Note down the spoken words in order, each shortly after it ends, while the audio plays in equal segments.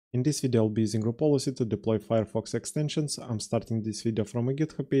In this video I'll be using group policy to deploy Firefox extensions. I'm starting this video from a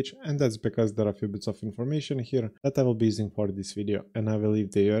GitHub page, and that's because there are a few bits of information here that I will be using for this video, and I will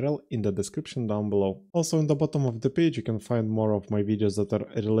leave the URL in the description down below. Also in the bottom of the page you can find more of my videos that are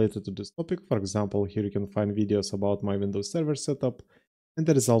related to this topic. For example, here you can find videos about my Windows Server setup, and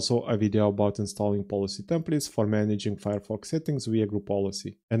there is also a video about installing policy templates for managing Firefox settings via group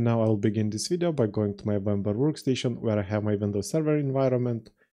policy. And now I'll begin this video by going to my Vember workstation where I have my Windows Server environment.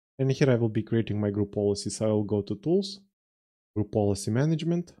 And here I will be creating my group policy. So I will go to Tools, Group Policy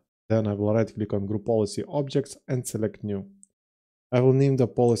Management. Then I will right click on Group Policy Objects and select New. I will name the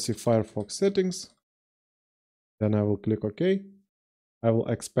policy Firefox Settings. Then I will click OK. I will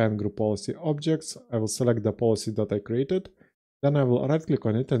expand Group Policy Objects. I will select the policy that I created. Then I will right click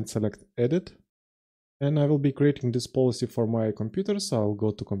on it and select Edit. And I will be creating this policy for my computer. So I'll go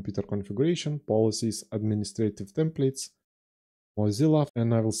to Computer Configuration, Policies, Administrative Templates, Mozilla,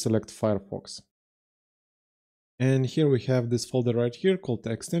 and I will select Firefox. And here we have this folder right here called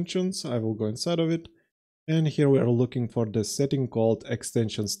Extensions. I will go inside of it. And here we are looking for the setting called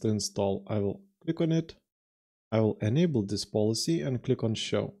Extensions to install. I will click on it. I will enable this policy and click on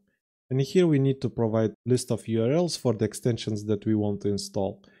Show. And here we need to provide a list of URLs for the extensions that we want to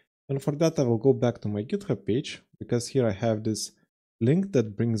install. And for that I will go back to my GitHub page, because here I have this link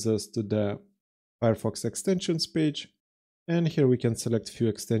that brings us to the Firefox extensions page. And here we can select few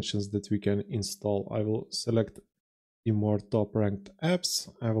extensions that we can install. I will select the more top ranked apps.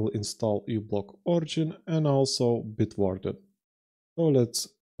 I will install uBlock Origin and also Bitwarden. So let's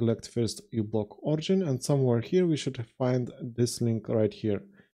select first uBlock Origin, and somewhere here we should find this link right here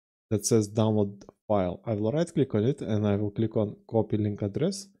that says download file. I will right click on it and I will click on copy link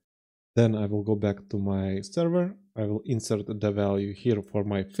address. Then I will go back to my server. I will insert the value here for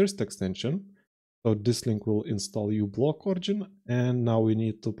my first extension. So this link will install uBlock Origin, and now we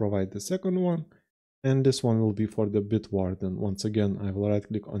need to provide the second one, and this one will be for the Bitwarden. Once again, I will right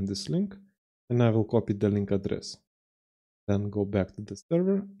click on this link and I will copy the link address. Then go back to the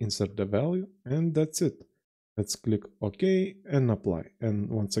server, insert the value, and that's it. Let's click OK and apply, and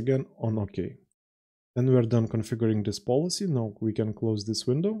once again on OK. And we're done configuring this policy. Now we can close this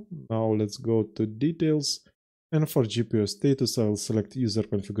window. Now let's go to Details. And for GPU status, I will select User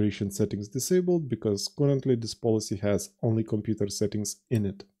Configuration Settings Disabled, because currently this policy has only computer settings in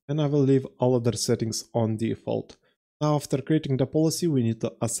it. And I will leave all other settings on default. Now after creating the policy, we need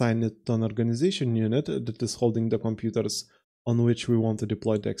to assign it to an organization unit that is holding the computers on which we want to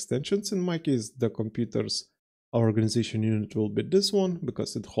deploy the extensions. In my case, the computers organization unit will be this one,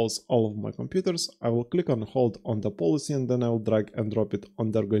 because it holds all of my computers. I will click on hold on the policy, and then I will drag and drop it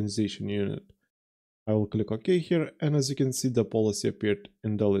on the organization unit. I will click OK here, and as you can see, the policy appeared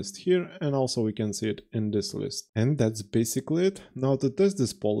in the list here, and also we can see it in this list. And that's basically it. Now to test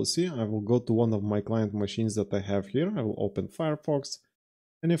this policy, I will go to one of my client machines that I have here. I will open Firefox,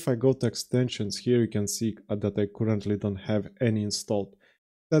 and if I go to extensions here, you can see that I currently don't have any installed.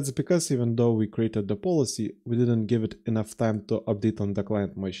 That's because even though we created the policy, we didn't give it enough time to update on the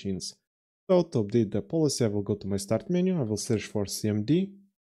client machines. So to update the policy, I will go to my start menu, I will search for CMD.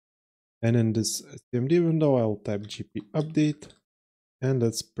 And in this CMD window, I'll type gp update, and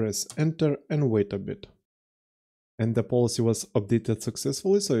let's press enter and wait a bit. And the policy was updated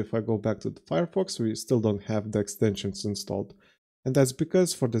successfully. So if I go back to the Firefox, we still don't have the extensions installed. And that's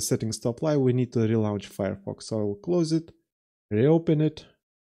because for the settings to apply, we need to relaunch Firefox. So I will close it, reopen it.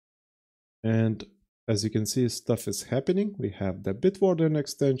 And as you can see, stuff is happening. We have the Bitwarden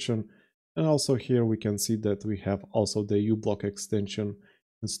extension. And also here we can see that we have also the uBlock extension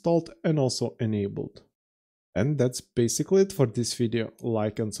installed and also enabled. And that's basically it for this video.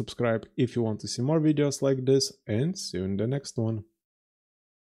 Like and subscribe if you want to see more videos like this, and see you in the next one.